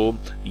 so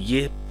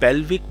ये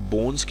pelvic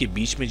bones के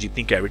बीच में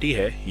जितनी cavity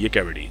है, ये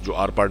cavity जो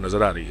आर पार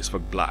नजर आ रही है इस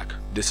वक्त black,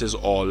 this is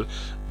all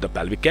the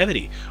pelvic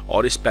cavity.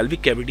 और इस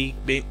pelvic cavity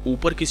में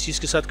ऊपर किस चीज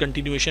के साथ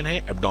continuation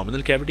है?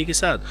 Abdominal cavity के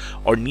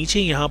साथ. और नीचे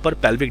यहाँ पर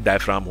pelvic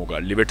diaphragm होगा,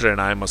 levator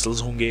ani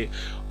muscles होंगे.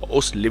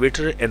 उस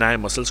levator ani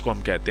muscles को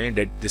हम कहते हैं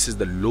that this is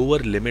the lower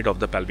limit of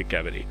the pelvic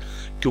cavity.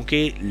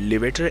 क्योंकि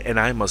levator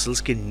ani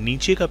muscles के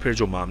नीचे का फिर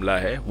जो मामला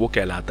है वो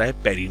कहलाता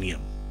है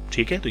perineum.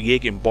 ठीक है, तो ये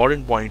एक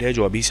important point है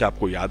जो अभी से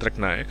आपको याद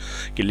रखना है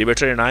कि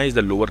levator ani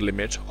is the lower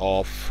limit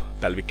of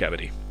pelvic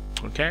cavity.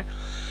 Okay.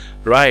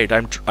 Right, I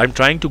am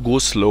trying to go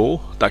slow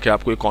ताकि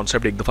आपको ये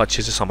कॉन्सेप्ट एक दफ़ा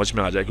अच्छे से समझ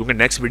में आ जाए, क्योंकि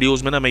नेक्स्ट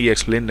वीडियोज़ में ना मैं ये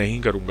एक्सप्लेन नहीं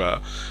करूँगा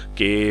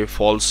कि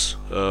फॉल्स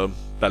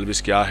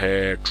पेल्विस क्या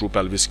है, ट्रू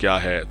पेल्विस क्या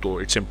है. तो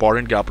इट्स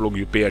इंपॉर्टेंट कि आप लोग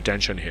you pay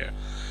attention here.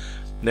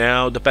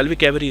 Now the pelvic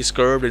cavity is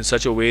curved in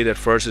such a way that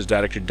first is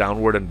directed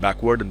downward and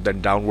backward and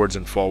then downwards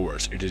and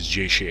forwards. It is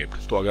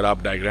J-shaped. तो अगर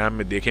आप diagram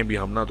में देखें भी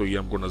हम ना तो ये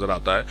हमको नज़र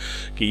आता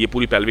है कि ये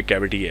पूरी pelvic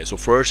cavity है. So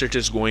first it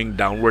is going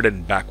downward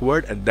and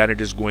backward and then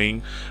it is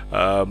going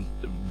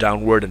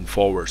downward and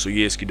forward. So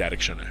ये इसकी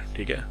डायरेक्शन है.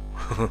 ठीक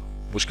है.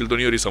 मुश्किल तो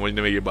नहीं हो रही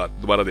समझने में ये बात.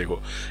 दोबारा देखो,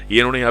 ये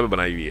इन्होंने यहाँ पे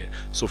बनाई हुई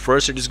है. So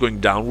first it is going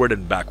downward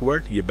and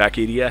backward, ये बैक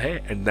एरिया है,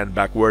 and then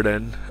backward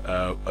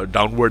and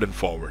downward and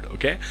forward.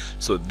 Okay,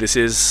 so this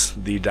is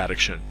the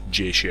direction,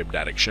 J shape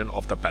direction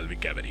of the pelvic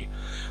cavity.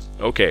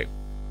 Okay,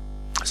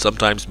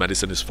 sometimes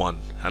medicine is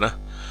fun, है ना.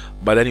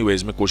 But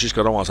anyways, मैं कोशिश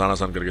कर रहा हूँ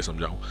आसान करके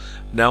समझाऊँ.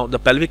 Now the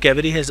pelvic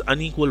cavity has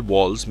unequal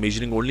walls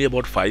measuring only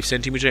about 5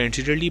 cm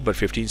anteriorly but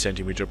 15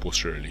 cm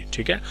posteriorly.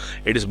 ठीक है.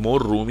 It is more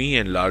roomy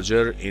and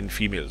larger in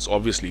females.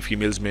 Obviously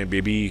females में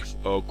बेबी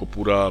को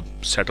पूरा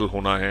सेटल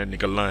होना है,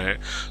 निकलना है,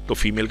 तो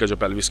फीमेल का जो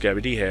pelvis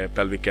cavity है,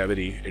 pelvic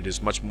cavity, it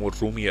is much more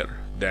roomier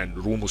than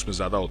room उसमें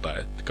ज़्यादा होता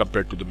है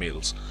compared to the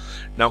males.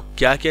 Now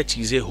क्या क्या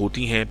चीज़ें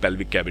होती हैं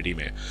pelvic cavity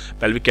में?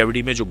 Pelvic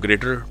cavity में जो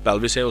greater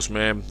pelvis है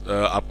उसमें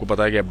आपको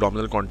पता है कि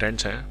abdominal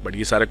contents हैं, बट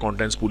ये सारे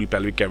कंटेंट्स पूरी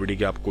पेल्विक कैविटी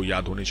के आपको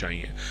याद होने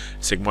चाहिए.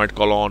 Sigmoid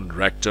colon,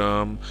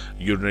 rectum,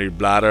 urinary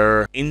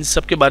bladder, इन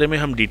सब के बारे में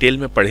हम डिटेल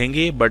में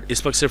पढ़ेंगे, बट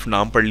इस वक्त सिर्फ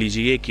नाम पढ़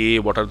लीजिए कि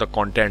what are the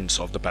contents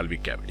of the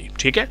pelvic cavity.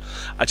 ठीक है.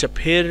 अच्छा,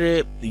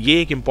 फिर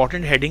ये एक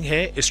इंपॉर्टेंट हेडिंग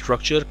है,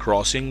 structure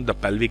crossing the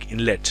pelvic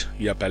inlet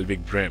या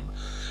पेल्विक ब्रिम.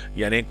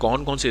 यानी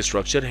कौन कौन से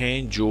स्ट्रक्चर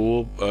हैं जो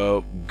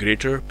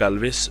ग्रेटर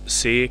पेल्विस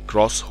से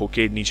क्रॉस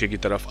होके नीचे की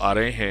तरफ आ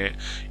रहे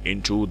हैं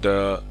इनटू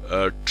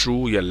द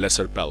ट्रू या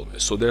laser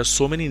pelvis. So there are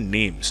so many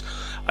names.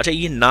 अच्छा,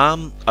 ये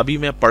नाम अभी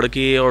मैं पढ़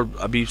के, और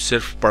अभी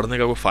सिर्फ पढ़ने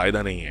का कोई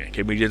फ़ायदा नहीं है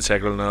कि मीडियन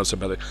सैक्रल नर्व से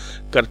पहले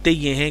करते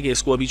ये हैं कि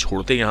इसको अभी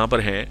छोड़ते यहाँ पर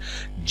हैं.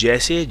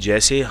 जैसे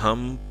जैसे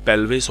हम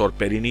पेल्विस और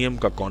पेरिनियम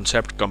का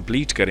कॉन्सेप्ट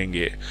कंप्लीट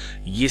करेंगे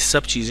ये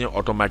सब चीज़ें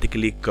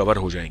ऑटोमेटिकली कवर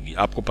हो जाएंगी.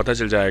 आपको पता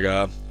चल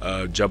जाएगा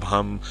जब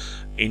हम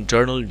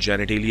internal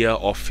genitalia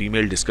of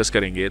female discuss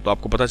करेंगे तो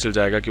आपको पता चल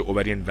जाएगा कि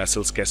ओवेरियन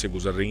वेसल्स कैसे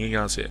गुजर रही हैं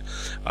यहाँ से.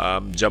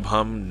 जब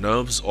हम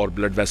नर्व्स और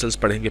ब्लड वेसल्स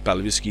पढ़ेंगे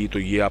पेल्विस की तो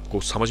ये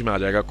आपको समझ में आ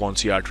जाएगा कौन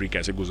सी आर्टरी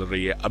कैसे गुजर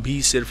रही है.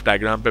 अभी सिर्फ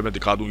डायग्राम पे मैं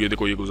दिखा दूँ, ये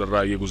देखो ये गुजर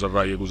रहा है, ये गुजर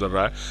रहा है, ये गुजर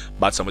रहा है,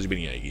 बात समझ भी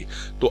नहीं आएगी.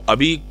 तो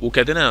अभी वो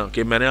कहते हैं ना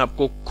कि मैंने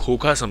आपको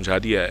खोखा समझा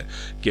दिया है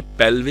कि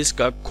पेल्विस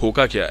का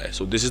खोखा क्या है.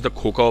 सो दिस इज द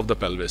खोखा ऑफ द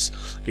पेल्विस,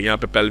 कि यहाँ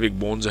पे पेल्विक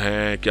बोन्स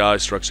हैं, क्या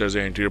स्ट्रक्चर्स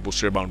हैं, एंटीरियर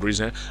पोस्टीरियर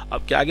बाउंड्रीज हैं.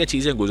 अब क्या क्या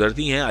चीज़ें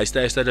गुजरती हैं, आहिस्ता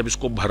आहिस्ता जब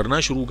इसको भरना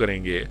शुरू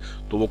करेंगे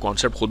तो वो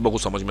कॉन्सेप्ट खुद ब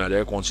खुद समझ में आ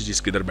जाएगा कौन सी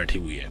चीज़ किधर बैठी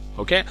हुई है.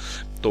 ओके,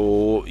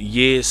 तो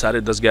ये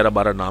सारे 10, 11,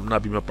 12 नाम ना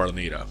अभी मैं पढ़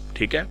नहीं रहा.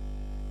 ठीक है.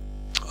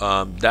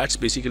 दैट्स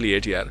बेसिकली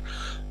इट यार.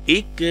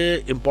 एक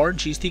इम्पॉर्टेंट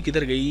चीज़ थी,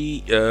 किधर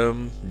गई?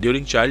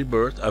 During child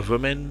birth a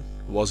women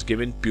was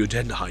given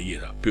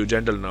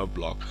pudendal nerve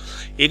block.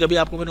 एक अभी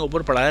आपको मैंने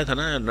ऊपर पढ़ाया था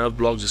ना नर्व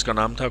ब्लॉक जिसका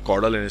नाम था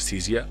caudal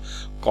anesthesia.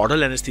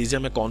 caudal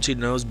anesthesia में कौन सी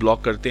नर्व्स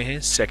ब्लॉक करते हैं?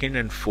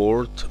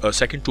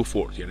 सेकंड टू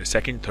फोर्थ यानी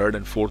second, third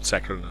and fourth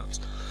sacral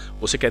nerves.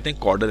 उसे कहते हैं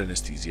कॉर्डल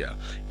एनेस्थीसिया।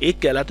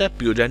 एक कहलाता है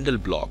प्यूडेंटल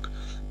ब्लॉक।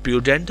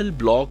 प्यूडेंटल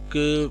ब्लॉक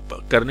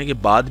करने के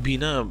बाद भी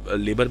ना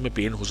लेबर में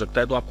पेन हो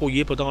सकता है, तो आपको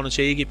ये पता होना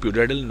चाहिए कि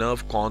प्यूडेंटल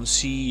नर्व कौन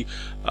सी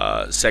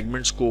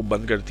सेगमेंट्स को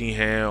बंद करती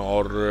हैं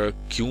और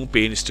क्यों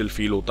पेन स्टिल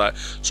फील होता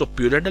है। सो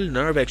प्यूडेंटल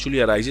nerve actually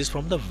arises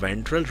from the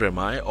ventral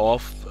रेमाई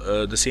of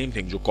the same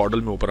thing जो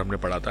कॉर्डल में ऊपर हमने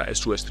पढ़ा था,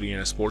 S2, S3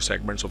 and S4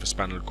 segments of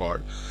spinal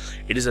cord.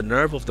 It is a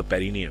nerve of the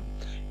perineum.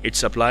 It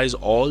supplies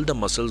all the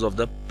muscles of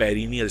the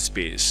perineal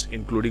space,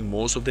 including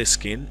most of the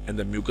skin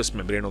and the mucous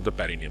membrane of the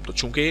perineum. तो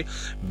चूंकि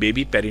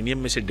baby perineum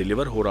में से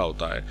deliver हो रहा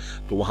होता है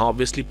तो वहाँ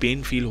ऑब्वियसली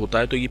पेन फील होता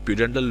है, तो ये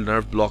प्यूडेंटल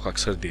नर्व ब्लॉक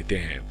अक्सर देते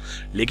हैं।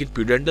 लेकिन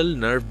प्यूडेंटल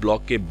नर्व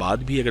ब्लॉक के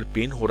बाद भी अगर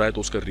पेन हो रहा है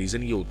तो उसका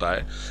रीज़न ये होता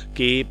है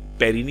कि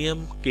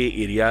पेरिनियम के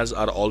areas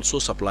are also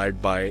supplied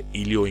by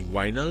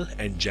इलियो-इंग्वाइनल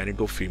and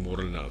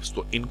genito-femoral nerves,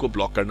 तो इनको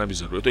ब्लॉक करना भी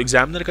जरूरी है। तो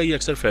एग्जामिनर का ये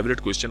अक्सर फेवरेट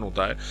क्वेश्चन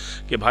होता है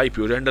कि भाई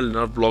प्यूडेंटल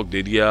नर्व ब्लॉक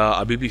दे दिया,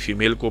 अभी भी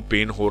फीमेल को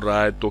पेन हो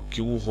रहा है, तो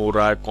क्यों हो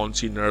रहा है, कौन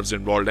सी नर्व्स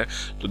इन्वॉल्व है,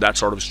 तो दैट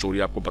सॉर्ट ऑफ स्टोरी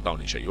आपको पता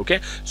होनी चाहिए। Okay,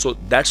 so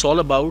that's all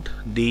about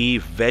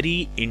the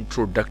very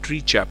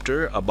introductory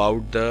chapter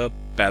about the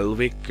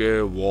pelvic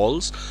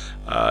walls.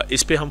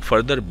 इस पे हम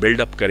फर्दर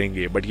बिल्डअप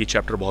करेंगे, बट ये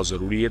चैप्टर बहुत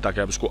ज़रूरी है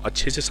ताकि आप इसको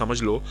अच्छे से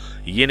समझ लो।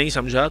 ये नहीं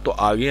समझा तो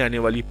आगे आने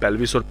वाली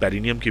पेल्विस और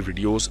पेरिनियम की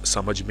वीडियोस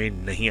समझ में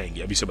नहीं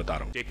आएंगी, अभी से बता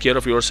रहा हूँ। टेक केयर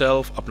ऑफ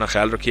योरसेल्फ, अपना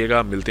ख्याल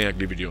रखिएगा, मिलते हैं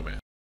अगली वीडियो में।